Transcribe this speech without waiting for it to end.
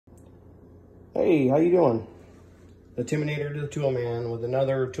Hey, how you doing? The Timinator to the Tool Man with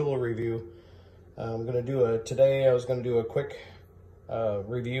another tool review. Today I was gonna do a quick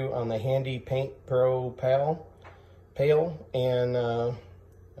review on the handy Paint Pail and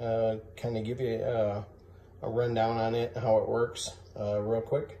kind of give you a rundown on it, how it works real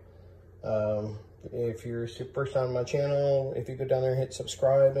quick. If you're first on my channel, if you go down there, hit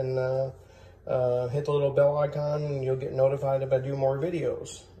subscribe and hit the little bell icon, and you'll get notified if I do more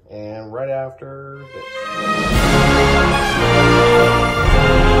videos. And right after this.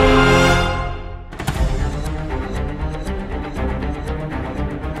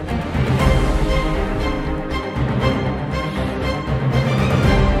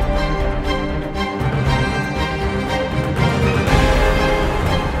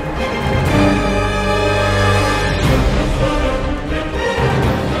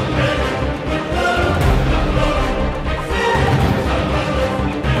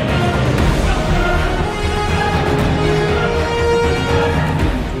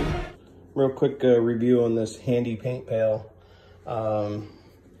 Real quick review on this handy paint pail.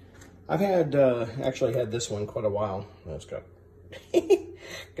 I've had actually had this one quite a while. It's got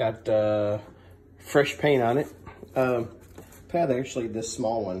got fresh paint on it. I've had actually this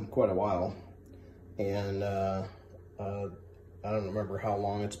small one quite a while, and I don't remember how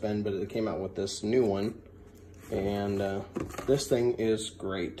long it's been, but it came out with this new one, and this thing is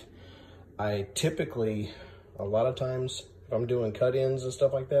great. I typically, a lot of times, if I'm doing cut-ins and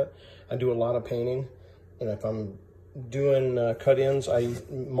stuff like that, I do a lot of painting, and if I'm doing cut-ins,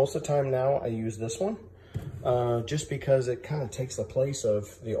 most of the time now I use this one, just because it kind of takes the place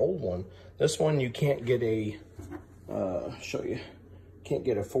of the old one. This one you can't get a, show you, can't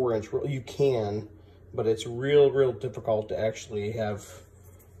get a 4-inch roll. You can, but it's real difficult to actually have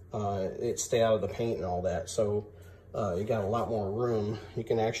it stay out of the paint and all that. So you got a lot more room. You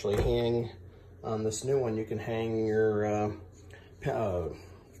can actually hang on this new one. You can hang your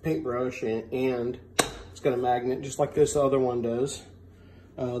paintbrush, and it's got a magnet just like this other one does.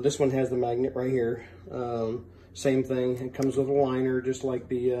 This one has the magnet right here. Same thing, it comes with a liner just like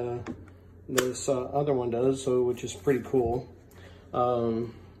the this other one does, so which is pretty cool.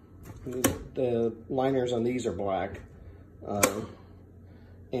 The liners on these are black, but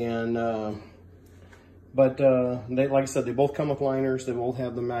they, like I said, they both come with liners. They both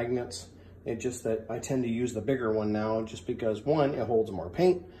have the magnets. It's just that I tend to use the bigger one now, just because one, it holds more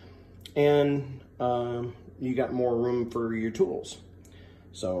paint, and you got more room for your tools.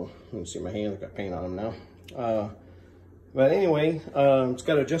 So let me see, my hands got paint on them now. But anyway, it's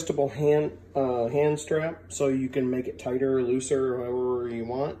got adjustable hand strap, so you can make it tighter or looser, however you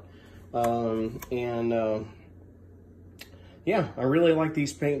want. Yeah, I really like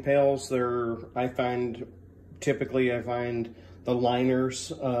these paint pails. I find the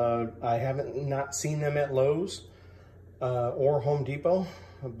liners, I haven't not seen them at Lowe's or Home Depot,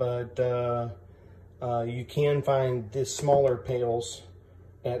 but you can find the smaller pails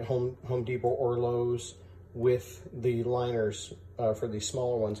at Home Depot or Lowe's with the liners for these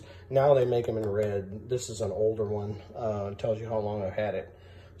smaller ones. Now they make them in red. This is an older one. It tells you how long I've had it.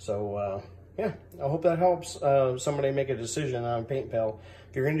 So yeah, I hope that helps somebody make a decision on a paint pail.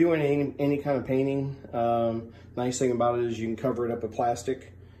 If you're gonna do any kind of painting, nice thing about it is you can cover it up with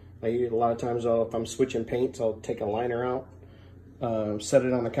plastic. A lot of times if I'm switching paints, I'll take a liner out, set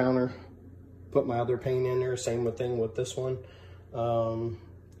it on the counter, put my other paint in there. Same thing with this one.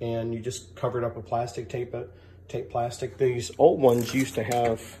 And you just cover it up with plastic, tape plastic. These old ones used to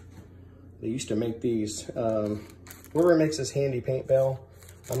make these. Whoever makes this handy paint pail,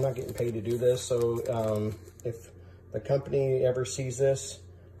 I'm not getting paid to do this, so if the company ever sees this,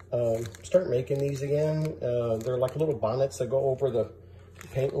 start making these again. They're like little bonnets that go over the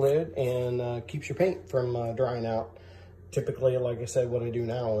paint lid and keeps your paint from drying out. Typically, like I said, what I do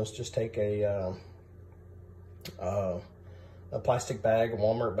now is just take a plastic bag, a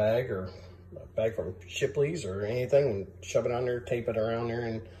Walmart bag, or a bag from Shipley's or anything, and shove it on there, tape it around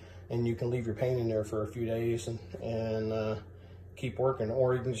there, and you can leave your paint in there for a few days and keep working.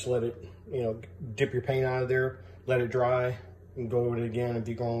 Or you can just let it, dip your paint out of there, let it dry, and go with it again if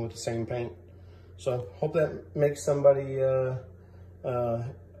you're going with the same paint. So hope that makes somebody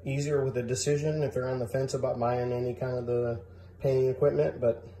easier with a decision if they're on the fence about buying any kind of the painting equipment.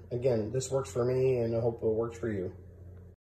 But again, this works for me, and I hope it works for you.